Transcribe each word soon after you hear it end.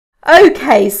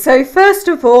Okay, so first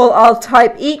of all, I'll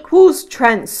type equals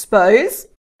transpose,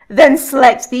 then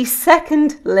select the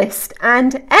second list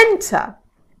and enter.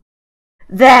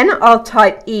 Then I'll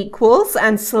type equals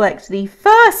and select the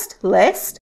first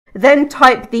list, then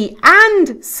type the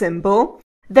AND symbol,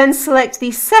 then select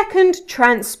the second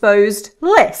transposed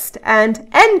list and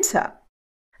enter.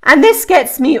 And this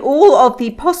gets me all of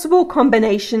the possible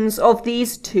combinations of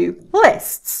these two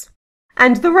lists.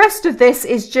 And the rest of this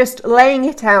is just laying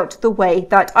it out the way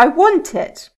that I want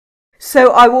it.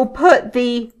 So I will put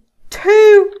the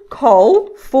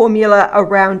TOCOL formula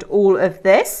around all of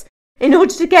this in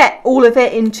order to get all of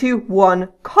it into one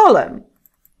column.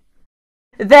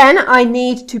 Then I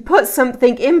need to put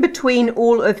something in between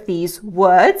all of these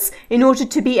words in order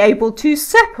to be able to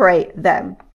separate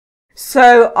them.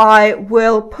 So I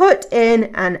will put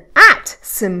in an @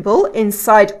 symbol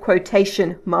inside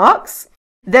quotation marks.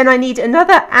 Then I need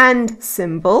another AND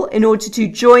symbol in order to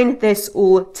join this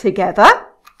all together.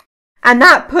 And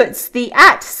that puts the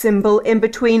 @ symbol in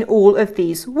between all of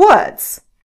these words.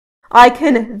 I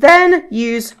can then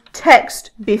use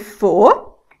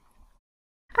TEXTBEFORE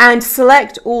and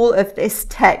select all of this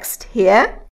text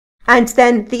here. And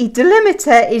then the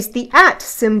delimiter is the @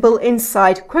 symbol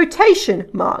inside quotation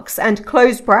marks and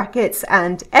close brackets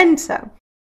and enter.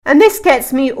 And this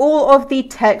gets me all of the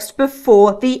text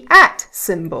before the @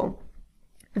 symbol.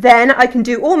 Then I can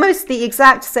do almost the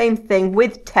exact same thing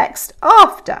with text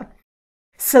after.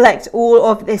 Select all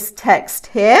of this text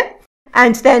here,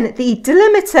 and then the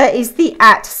delimiter is the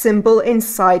 @ symbol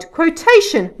inside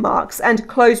quotation marks and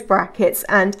close brackets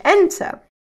and enter.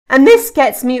 And this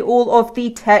gets me all of the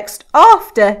text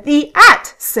after the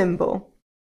 @ symbol.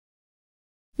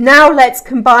 Now let's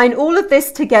combine all of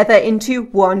this together into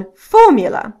one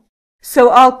formula. So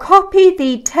I'll copy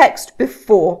the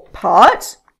TEXTBEFORE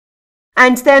part,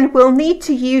 and then we'll need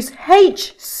to use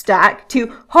HSTACK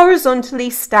to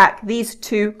horizontally stack these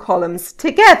two columns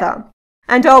together.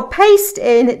 And I'll paste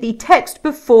in the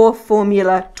TEXTBEFORE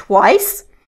formula twice,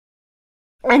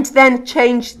 and then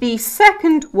change the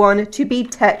second one to be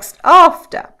text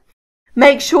after.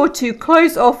 Make sure to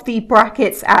close off the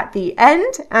brackets at the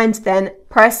end and then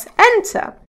press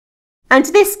enter. And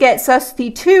this gets us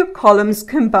the two columns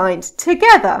combined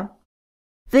together.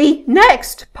 The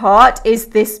next part is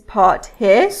this part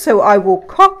here, so I will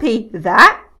copy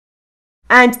that.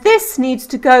 And this needs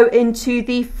to go into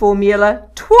the formula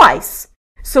twice.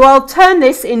 So I'll turn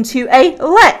this into a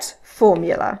LET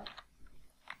formula.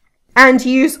 And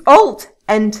use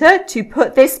Alt-Enter to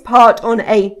put this part on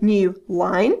a new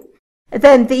line.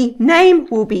 Then the name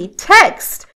will be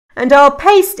text, and I'll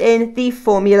paste in the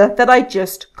formula that I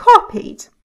just copied.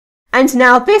 And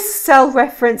now this cell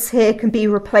reference here can be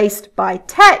replaced by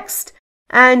text,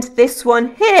 and this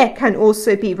one here can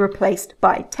also be replaced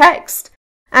by text,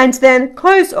 and then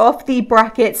close off the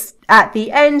brackets at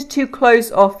the end to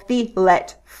close off the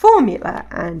LET formula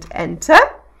and enter.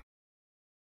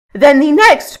 Then the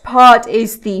next part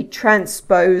is the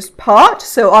transpose part,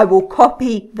 so I will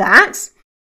copy that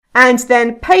and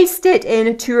then paste it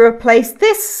in to replace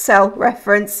this cell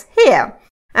reference here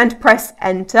and press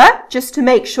enter just to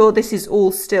make sure this is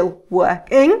all still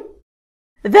working.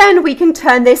 Then we can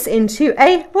turn this into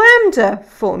a LAMBDA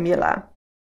formula.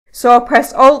 So I'll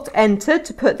press Alt-Enter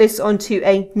to put this onto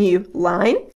a new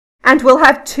line, and we'll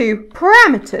have two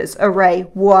parameters, array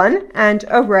 1 and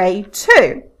array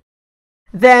 2.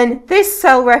 Then this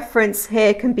cell reference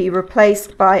here can be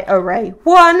replaced by array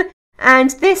 1,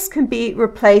 and this can be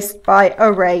replaced by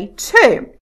array 2.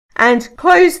 And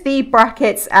close the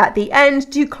brackets at the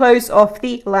end to close off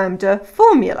the LAMBDA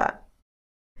formula.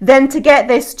 Then to get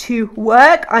this to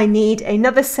work, I need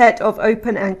another set of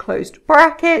open and closed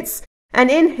brackets. And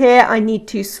in here, I need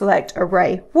to select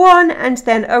array 1 and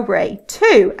then array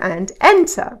 2 and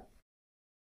enter.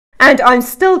 And I'm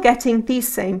still getting the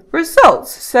same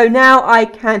results. So now I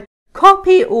can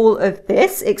copy all of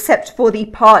this except for the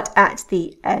part at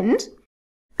the end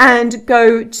and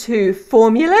go to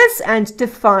formulas and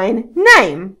define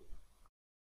name.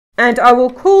 And I will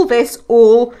call this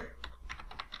all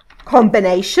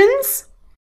combinations.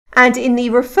 And in the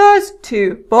refers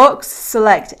to box,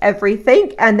 select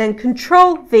everything and then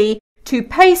Control V to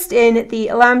paste in the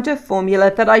LAMBDA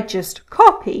formula that I just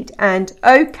copied and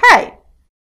OK.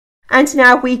 And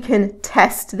now we can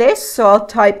test this. So I'll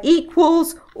type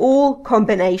equals all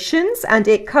combinations and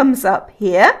it comes up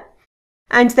here.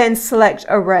 And then select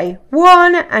array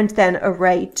 1 and then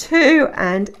array 2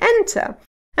 and enter.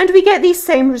 And we get these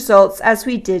same results as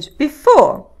we did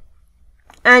before.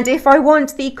 And if I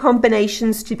want the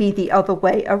combinations to be the other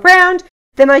way around,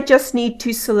 then I just need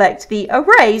to select the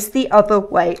arrays the other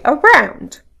way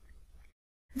around.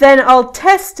 Then I'll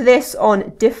test this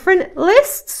on different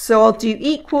lists. So I'll do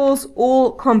equals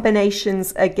all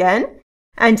combinations again.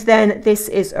 And then this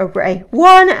is array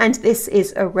 1 and this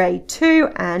is array 2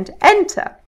 and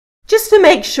enter. Just to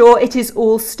make sure it is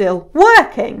all still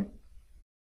working.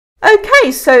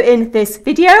 Okay, so in this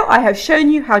video I have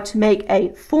shown you how to make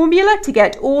a formula to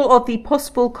get all of the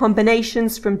possible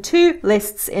combinations from two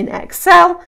lists in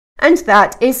Excel, and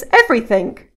that is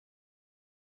everything.